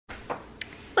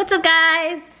What's up,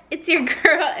 guys? It's your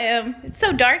girl M. It's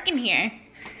so dark in here.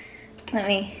 Let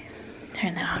me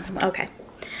turn that on. Okay.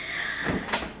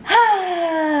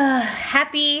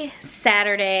 Happy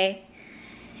Saturday.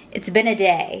 It's been a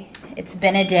day. It's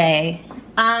been a day.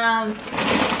 I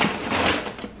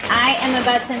am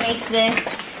about to make this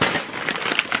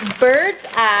bird's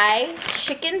eye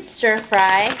chicken stir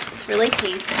fry. It's really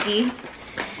tasty.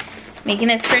 Making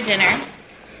this for dinner.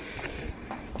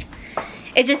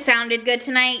 It just sounded good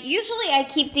tonight. Usually I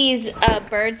keep these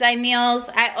bird's eye meals.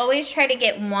 I always try to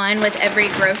get one with every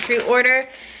grocery order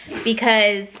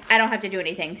because I don't have to do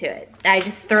anything to it. I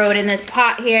just throw it in this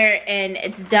pot here and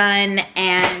it's done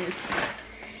and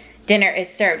dinner is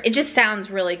served. It just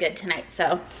sounds really good tonight,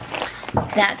 so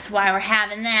that's why we're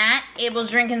having that.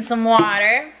 Abel's drinking some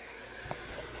water.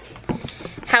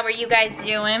 How are you guys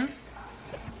doing?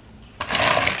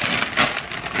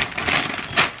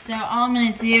 So all I'm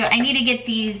gonna do, I need to get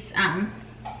these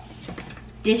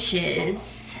dishes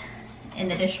in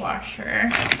the dishwasher.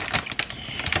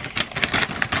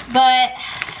 But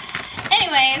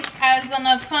anyways, I was on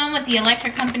the phone with the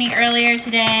electric company earlier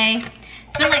today.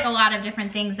 It's been like a lot of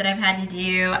different things that I've had to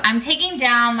do. I'm taking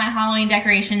down my Halloween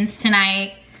decorations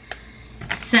tonight.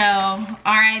 So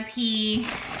RIP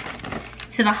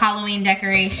to the Halloween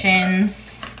decorations.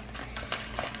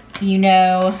 You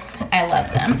know I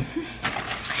love them.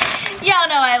 Y'all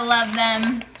know I love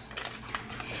them.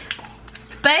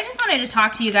 But I just wanted to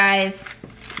talk to you guys.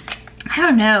 I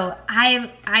don't know. I've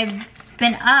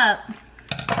been up.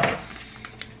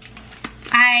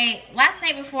 Last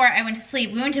night before I went to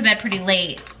sleep, we went to bed pretty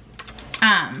late.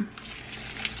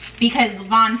 Because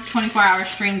Vaughn's 24-hour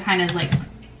stream kind of like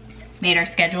made our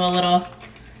schedule a little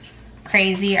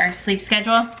crazy, our sleep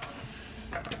schedule.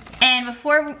 And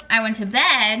before I went to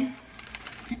bed,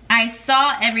 I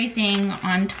saw everything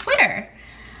on Twitter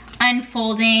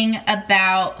unfolding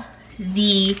about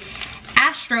the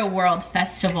Astro World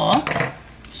Festival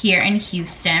here in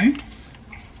Houston.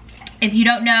 If you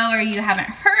don't know or you haven't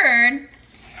heard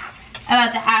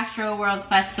about the Astro World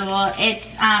Festival,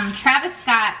 it's Travis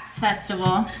Scott's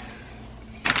festival.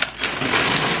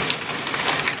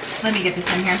 Let me get this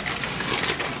in here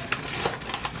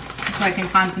so I can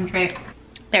concentrate.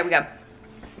 There we go.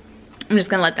 I'm just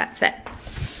gonna let that sit.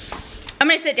 I'm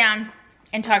gonna sit down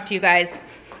and talk to you guys.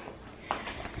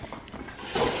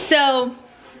 So,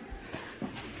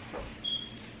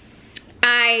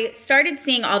 I started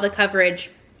seeing all the coverage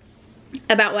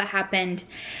about what happened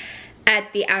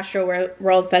at the Astro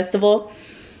World Festival.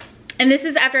 And this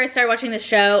is after I started watching the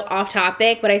show, off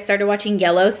topic, but I started watching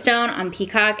Yellowstone on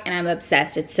Peacock and I'm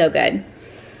obsessed. It's so good.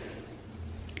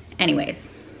 Anyways,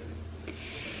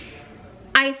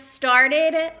 I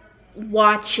started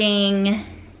watching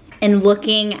and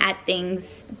looking at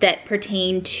things that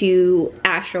pertain to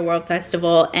Astro World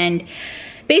Festival. And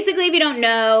basically, if you don't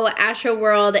know, Astro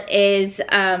World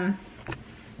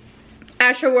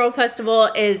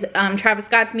Festival is Travis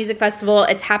Scott's music festival.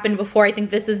 It's happened before. I think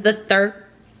this is the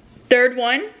third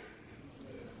one.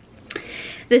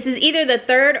 This is either the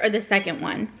third or the second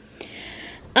one.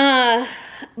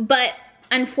 But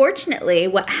unfortunately,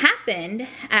 what happened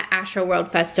at Astro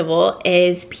World Festival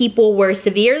is people were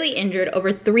severely injured.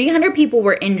 Over 300 people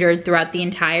were injured throughout the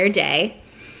entire day.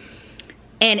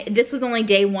 And this was only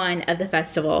day one of the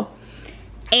festival.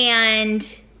 And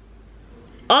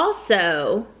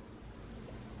also,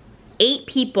 8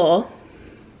 people,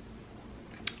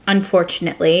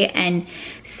 unfortunately and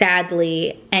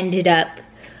sadly, ended up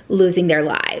losing their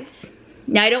lives.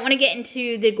 Now, I don't want to get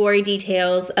into the gory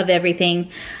details of everything.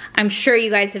 I'm sure you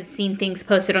guys have seen things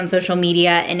posted on social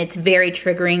media and it's very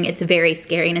triggering, it's very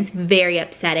scary, and it's very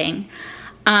upsetting.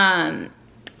 And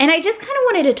I just kind of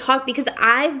wanted to talk because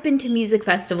I've been to music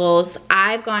festivals.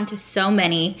 I've gone to so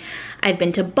many. I've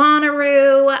been to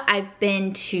Bonnaroo. I've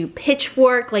been to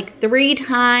Pitchfork like 3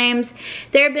 times.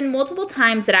 There have been multiple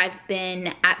times that I've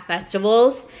been at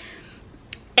festivals.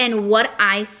 And what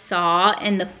I saw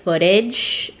in the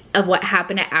footage of what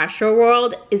happened at Astro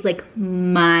World is like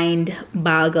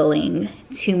mind-boggling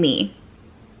to me.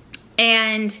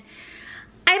 And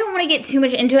I don't want to get too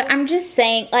much into it. I'm just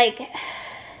saying, like,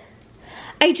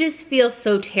 I just feel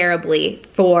so terribly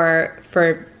for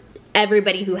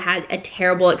everybody who had a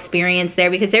terrible experience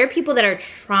there, because there are people that are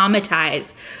traumatized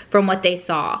from what they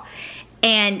saw.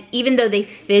 And even though they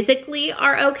physically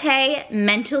are okay,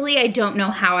 mentally, I don't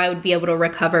know how I would be able to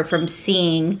recover from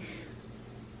seeing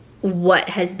what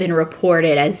has been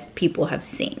reported as people have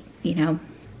seen, you know?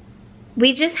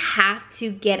 We just have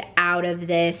to get out of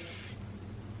this,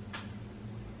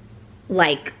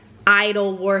 like,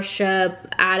 idol worship,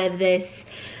 out of this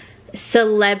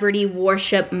celebrity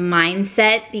worship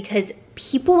mindset, because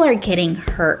people are getting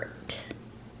hurt.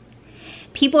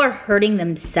 People are hurting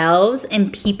themselves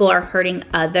and people are hurting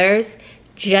others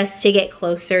just to get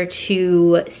closer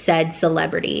to said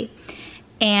celebrity.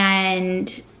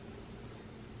 And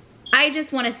I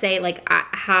just want to say like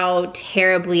how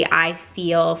terribly I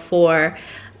feel for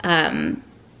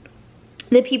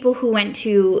the people who went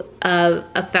to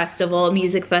a festival, a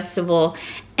music festival,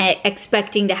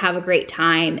 expecting to have a great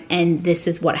time, and this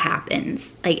is what happens.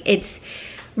 Like, it's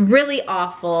really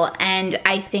awful. And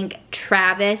I think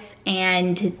Travis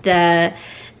and the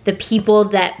people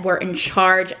that were in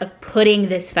charge of putting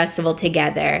this festival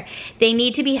together, they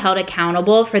need to be held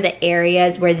accountable for the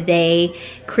areas where they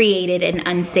created an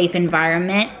unsafe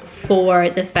environment for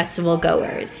the festival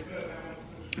goers.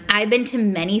 I've been to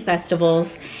many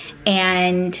festivals,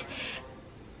 and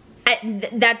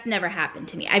that's never happened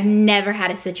to me. I've never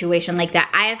had a situation like that.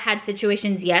 I have had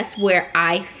situations, yes, where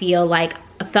I felt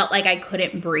like I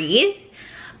couldn't breathe,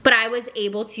 but I was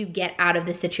able to get out of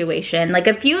the situation. Like,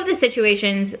 a few of the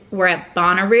situations were at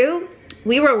Bonnaroo.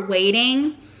 We were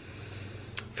waiting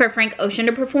for Frank Ocean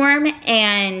to perform,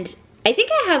 and I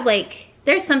think I have like,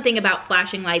 there's something about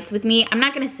flashing lights with me. I'm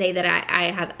not gonna say that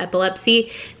I have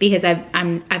epilepsy because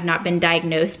I've not been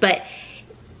diagnosed, but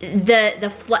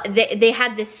they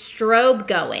had this strobe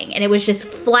going and it was just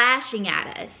flashing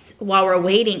at us while we're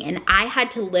waiting, and I had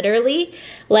to literally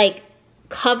like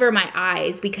cover my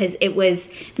eyes because it was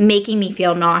making me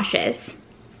feel nauseous.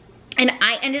 And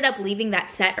I ended up leaving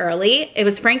that set early. It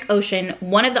was Frank Ocean,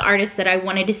 one of the artists that I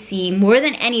wanted to see more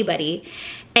than anybody,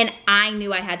 and I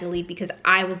knew I had to leave because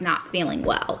I was not feeling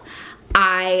well.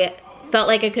 I felt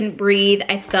like I couldn't breathe.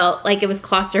 I felt like it was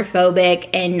claustrophobic,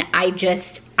 and I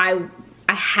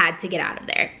had to get out of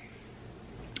there.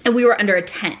 And we were under a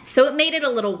tent, so it made it a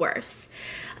little worse.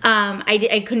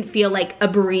 I couldn't feel like a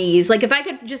breeze. Like, if I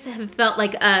could just have felt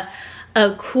like a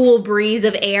cool breeze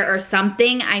of air or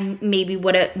something, I maybe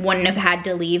wouldn't have had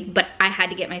to leave, but I had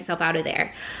to get myself out of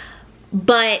there.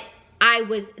 But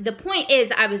the point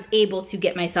is, I was able to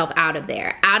get myself out of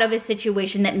there, out of a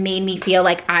situation that made me feel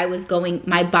like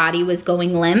my body was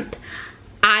going limp.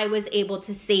 I was able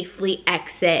to safely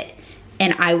exit,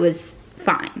 and I was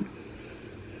fine.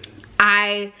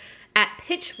 At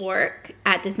Pitchfork,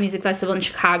 at this music festival in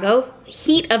Chicago,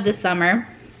 heat of the summer,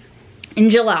 in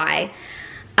July,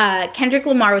 Kendrick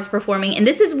Lamar was performing, and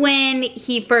this is when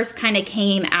he first kind of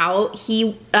came out.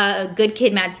 Good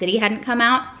Kid, Mad City hadn't come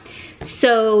out,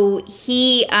 so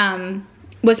he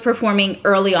was performing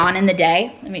early on in the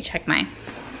day. Let me check my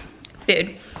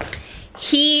food.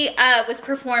 He was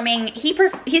performing,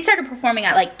 he started performing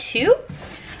at like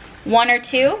 1 or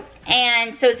 2,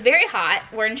 and so it's very hot.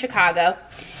 We're in Chicago,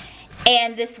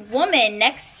 and this woman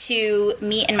next to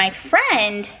me and my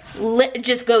friend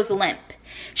just goes limp.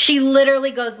 She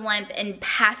literally goes limp and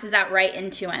passes out right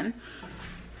into him.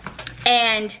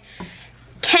 And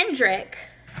Kendrick,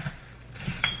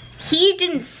 he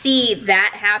didn't see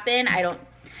that happen. I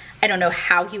don't know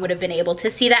how he would have been able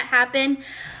to see that happen,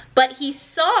 but he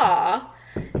saw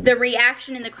the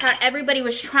reaction in the crowd. Everybody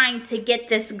was trying to get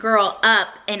this girl up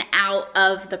and out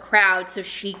of the crowd so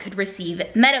she could receive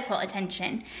medical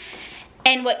attention.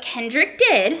 And what Kendrick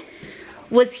did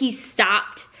was he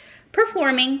stopped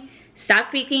performing, stopped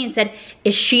speaking, and said,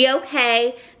 "Is she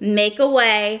okay? Make a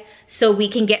way so we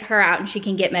can get her out and she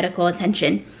can get medical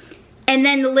attention." And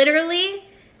then literally,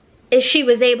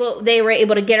 they were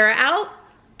able to get her out.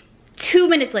 2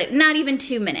 minutes later, not even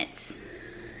 2 minutes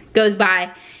goes by,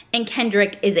 and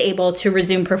Kendrick is able to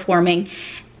resume performing,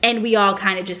 and we all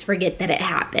kind of just forget that it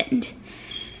happened.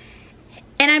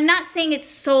 And I'm not saying it's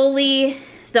solely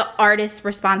the artist's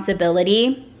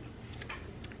responsibility,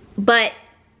 but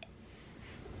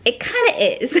it kind of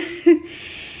is.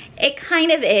 It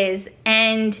kind of is.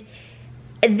 And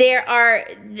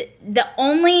the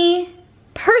only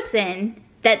person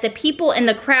that the people in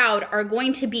the crowd are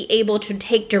going to be able to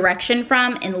take direction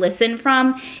from and listen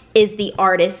from is the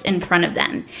artist in front of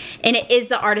them. And it is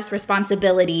the artist's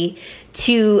responsibility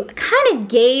to kind of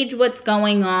gauge what's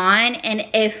going on. And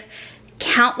if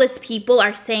countless people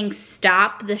are saying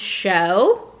stop the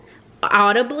show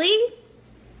audibly,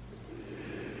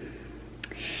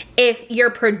 if your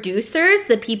producers,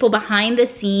 the people behind the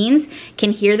scenes,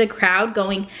 can hear the crowd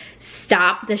going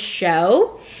stop the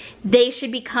show, they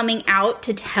should be coming out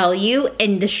to tell you,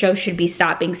 and the show should be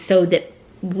stopping so that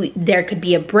there could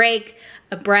be a break,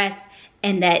 a breath,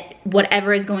 and that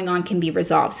whatever is going on can be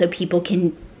resolved so people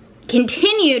can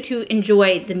continue to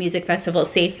enjoy the music festival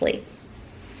safely.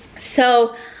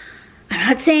 So I'm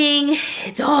not saying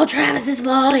it's all Travis's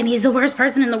fault and he's the worst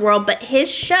person in the world, but his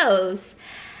shows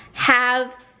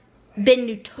have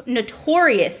been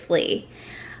notoriously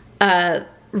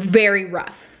very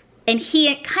rough. And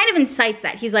he kind of incites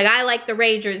that. He's like, I like the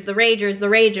ragers, the ragers, the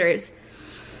ragers.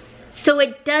 So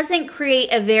it doesn't create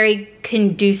a very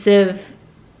conducive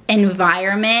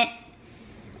environment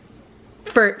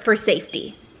for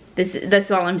safety.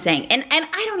 That's all I'm saying. And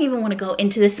I don't even want to go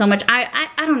into this so much. I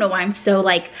don't know why I'm so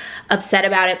like upset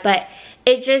about it, but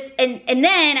it just, and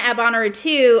then at Bonnaroo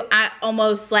 2, I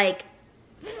almost like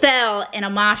fell in a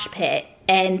mosh pit,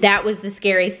 and that was the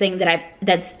scariest thing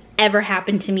that's ever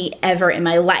happened to me ever in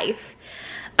my life.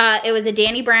 It was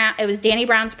Danny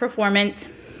Brown's performance.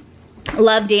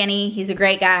 Love Danny, he's a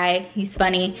great guy, he's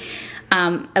funny.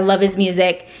 I love his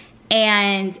music.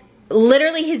 And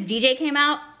literally his DJ came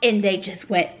out and they just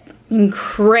went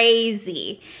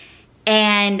crazy.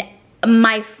 And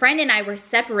my friend and I were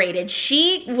separated.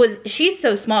 She's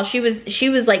so small. She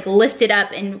was like lifted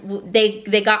up, and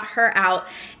they got her out.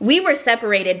 We were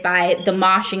separated by the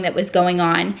moshing that was going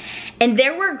on. And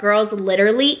there were girls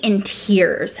literally in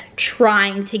tears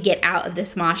trying to get out of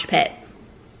this mosh pit.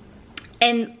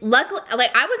 And luckily,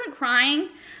 like, I wasn't crying,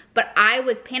 but I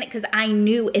was panicked because I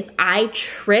knew if I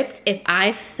tripped, if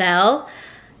I fell,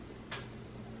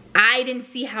 I didn't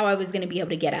see how I was gonna be able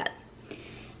to get up.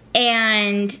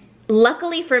 And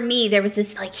luckily for me, there was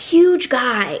this like huge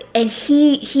guy, and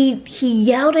he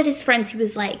yelled at his friends. He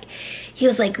was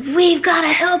like, we've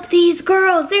gotta help these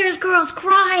girls. There's girls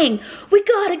crying. We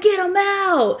gotta get them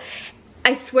out.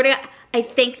 I swear to God, I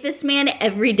thank this man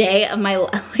every day of my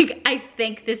life. Like, I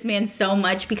thank this man so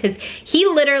much because he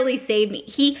literally saved me.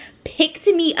 He picked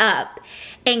me up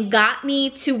and got me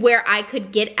to where I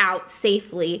could get out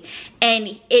safely.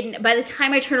 And by the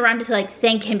time I turned around to like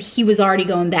thank him, he was already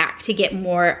going back to get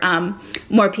more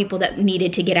people that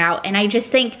needed to get out. And I just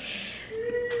think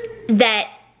that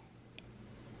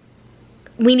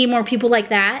we need more people like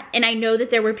that. And I know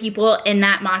that there were people in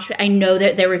that mosh pit. I know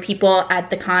that there were people at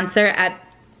the concert at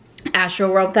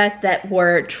Astro World Fest that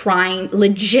were trying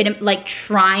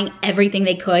trying everything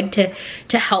they could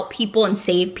to help people and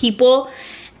save people.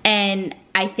 And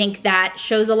I think that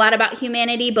shows a lot about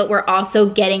humanity, but we're also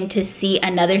getting to see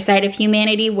another side of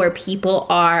humanity where people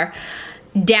are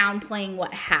downplaying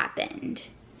what happened.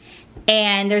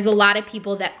 And there's a lot of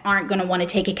people that aren't going to want to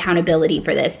take accountability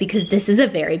for this because this is a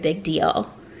very big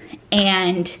deal.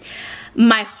 And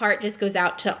my heart just goes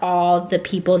out to all the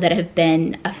people that have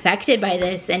been affected by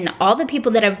this and all the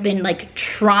people that have been like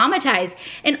traumatized,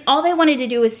 and all they wanted to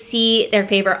do was see their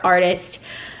favorite artist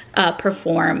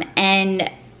perform. And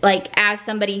like, as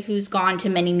somebody who's gone to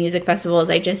many music festivals,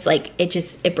 I just like,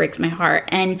 it breaks my heart.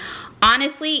 And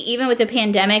honestly, even with the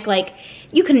pandemic, like,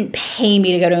 you couldn't pay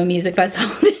me to go to a music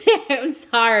festival today. I'm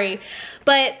sorry.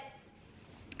 But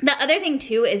the other thing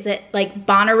too is that like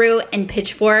Bonnaroo and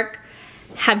Pitchfork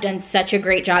have done such a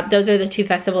great job. Those are the two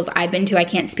festivals I've been to. I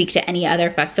can't speak to any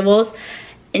other festivals.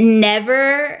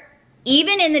 Never,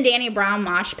 even in the Danny Brown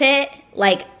mosh pit,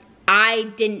 like,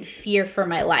 I didn't fear for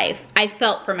my life. I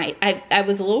felt for I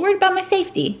was a little worried about my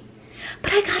safety,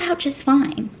 but I got out just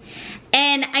fine.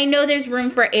 And I know there's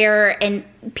room for error and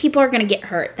people are gonna get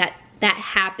hurt. That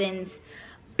happens.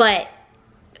 But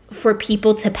for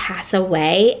people to pass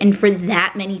away and for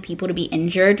that many people to be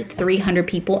injured, 300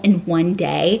 people in one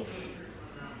day,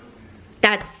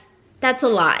 that's a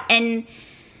lot. And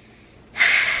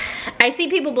I see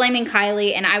people blaming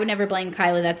Kylie, and I would never blame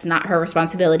Kylie. That's not her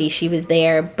responsibility. She was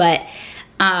there, but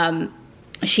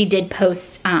she did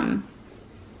post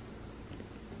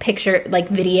picture, like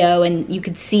video, and you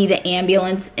could see the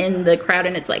ambulance in the crowd,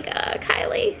 and it's like,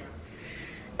 Kylie,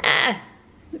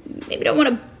 maybe don't want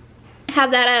to have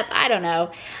that up. I don't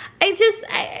know.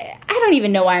 I don't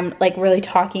even know why I'm like really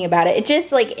talking about it.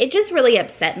 It just really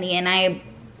upset me, and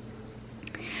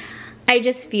I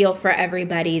just feel for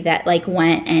everybody that like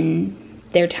went and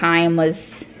their time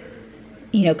was,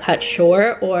 you know, cut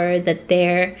short, or that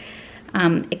their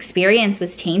experience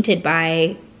was tainted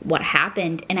by what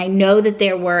happened. And I know that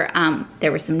there were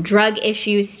some drug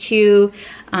issues too.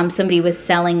 Somebody was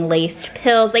selling laced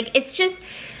pills. Like, it's just,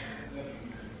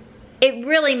 it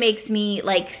really makes me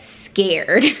like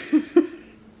scared.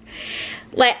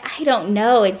 Like, I don't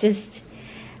know.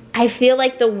 I feel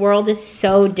like the world is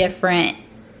so different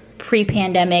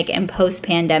pre-pandemic and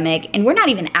post-pandemic, and we're not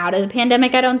even out of the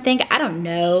pandemic, I don't think. I don't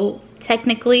know,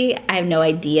 technically. I have no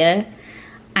idea.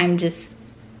 I'm just,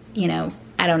 you know,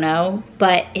 I don't know.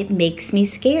 But it makes me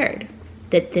scared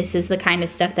that this is the kind of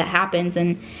stuff that happens.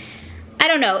 And I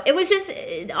don't know. It was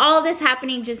just, all this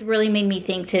happening just really made me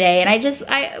think today. And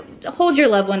I hold your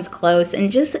loved ones close,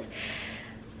 and just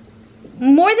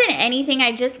more than anything,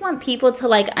 I just want people to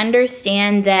like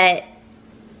understand that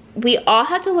we all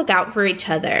have to look out for each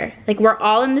other. Like, we're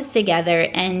all in this together,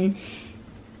 and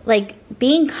like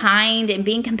being kind and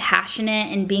being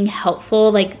compassionate and being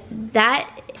helpful, like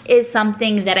that is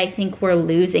something that I think we're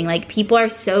losing. Like people are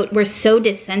we're so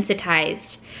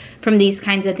desensitized from these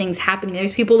kinds of things happening.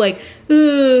 There's people like,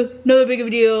 not that big of a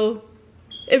deal.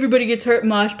 Everybody gets hurt in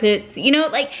mosh pits. You know,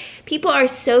 like people are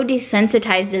so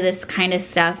desensitized to this kind of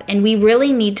stuff, and we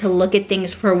really need to look at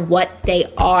things for what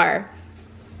they are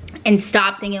and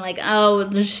stop thinking like, oh,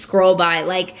 just scroll by.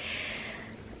 Like,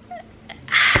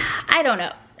 I don't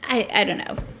know. I don't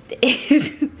know.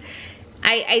 It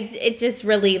just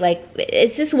really, like,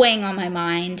 it's just weighing on my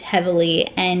mind heavily.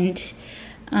 And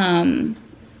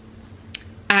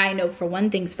I know for one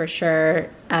thing's for sure,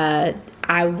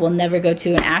 I will never go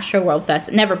to an Astro World Fest.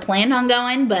 Never planned on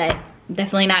going, but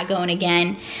definitely not going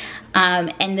again.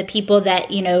 And the people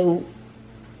that, you know,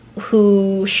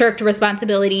 who shirked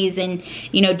responsibilities and,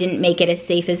 you know, didn't make it as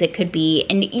safe as it could be.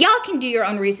 And y'all can do your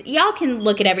own research. Y'all can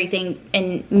look at everything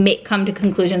and come to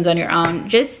conclusions on your own.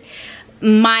 Just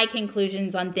my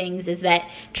conclusions on things is that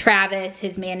Travis,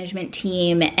 his management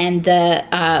team, and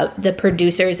the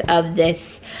producers of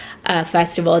this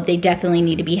festival, they definitely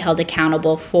need to be held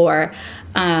accountable for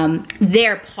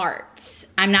their parts.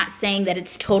 I'm not saying that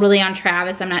it's totally on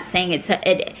Travis. I'm not saying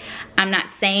I'm not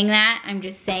saying that. I'm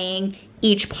just saying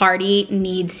each party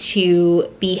needs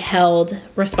to be held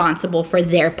responsible for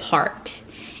their part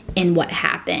in what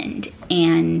happened.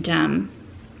 And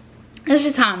that's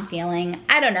just how I'm feeling.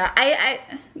 I don't know.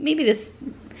 Maybe I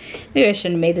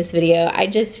shouldn't have made this video. I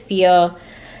just feel,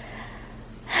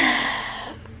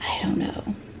 I don't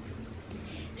know.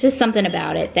 It's just something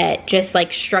about it that just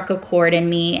like struck a chord in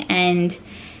me, and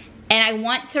I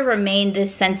want to remain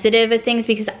this sensitive of things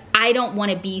because I don't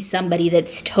want to be somebody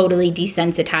that's totally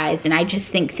desensitized and I just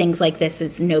think things like this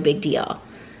is no big deal.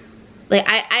 Like,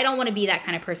 I don't want to be that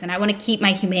kind of person. I want to keep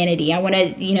my humanity. I want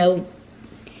to, you know,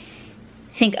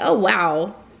 think, oh,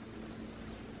 wow,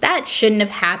 that shouldn't have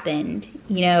happened.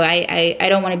 You know, I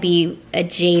don't want to be a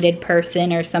jaded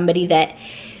person or somebody that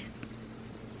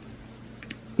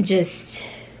just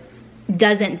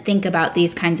doesn't think about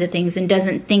these kinds of things and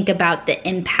doesn't think about the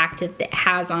impact that it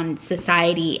has on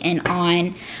society and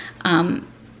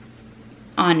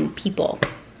on people,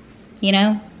 you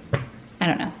know? I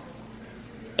don't know.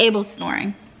 Abel's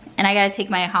snoring, and I gotta take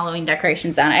my Halloween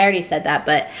decorations down. I already said that,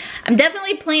 but I'm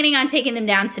definitely planning on taking them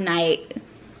down tonight.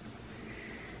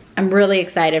 I'm really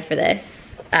excited for this.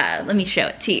 Let me show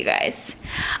it to you guys.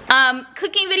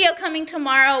 Cooking video coming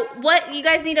tomorrow. What you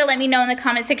guys need to let me know in the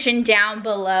comment section down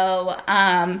below,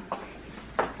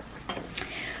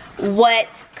 what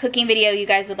cooking video you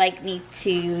guys would like me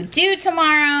to do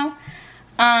tomorrow.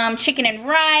 Chicken and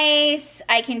rice.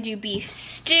 I can do beef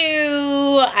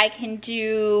stew. I can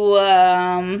do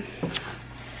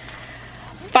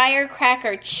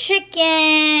firecracker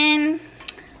chicken.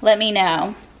 Let me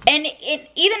know. And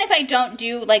even if I don't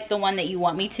do like the one that you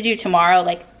want me to do tomorrow,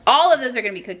 like all of those are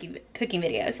gonna be cooking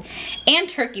videos. And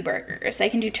turkey burgers. I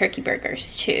can do turkey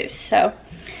burgers too. So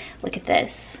look at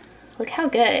this. Look how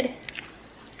good.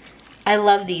 I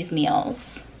love these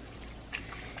meals.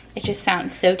 It just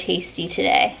sounds so tasty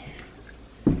today.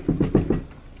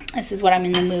 This is what I'm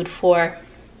in the mood for.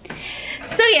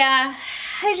 So yeah,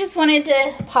 I just wanted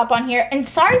to pop on here. And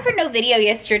sorry for no video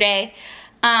yesterday.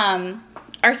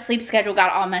 Our sleep schedule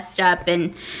got all messed up,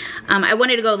 and I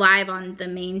wanted to go live on the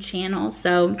main channel,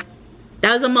 so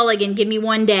that was a mulligan. Give me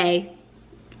one day.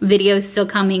 Videos still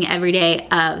coming every day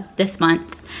of this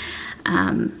month.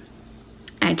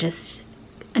 I just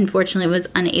unfortunately was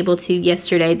unable to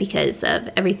yesterday because of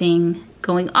everything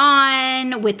going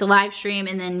on with the live stream,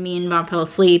 and then me and Vaughn fell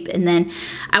asleep, and then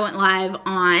I went live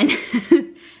on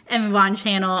Emma Vaughn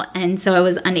channel, and so I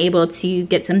was unable to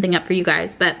get something up for you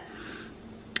guys. But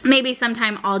maybe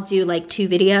sometime I'll do like 2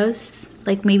 videos.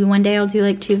 Like maybe one day I'll do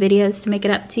like 2 videos to make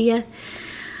it up to you.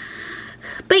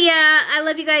 But yeah, I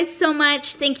love you guys so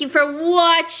much. Thank you for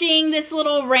watching this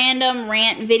little random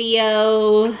rant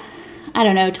video. I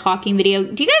don't know, talking video.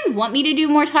 Do you guys want me to do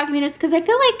more talking videos? Because I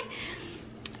feel like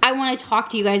I want to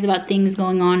talk to you guys about things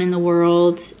going on in the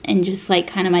world and just like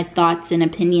kind of my thoughts and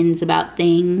opinions about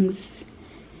things.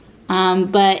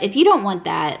 But if you don't want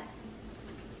that,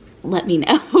 let me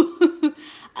know.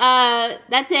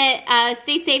 That's it.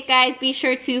 Stay safe, guys. Be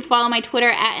sure to follow my Twitter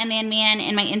at @ManMan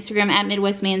and my Instagram at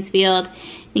MidwestMansfield.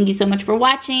 Thank you so much for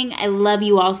watching. I love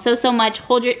you all so, so much.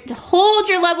 Hold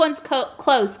your loved ones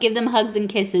close. Give them hugs and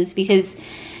kisses because,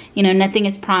 you know, nothing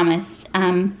is promised.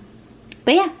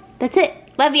 But yeah, that's it.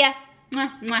 Love ya.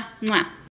 Mwah, mwah, mwah.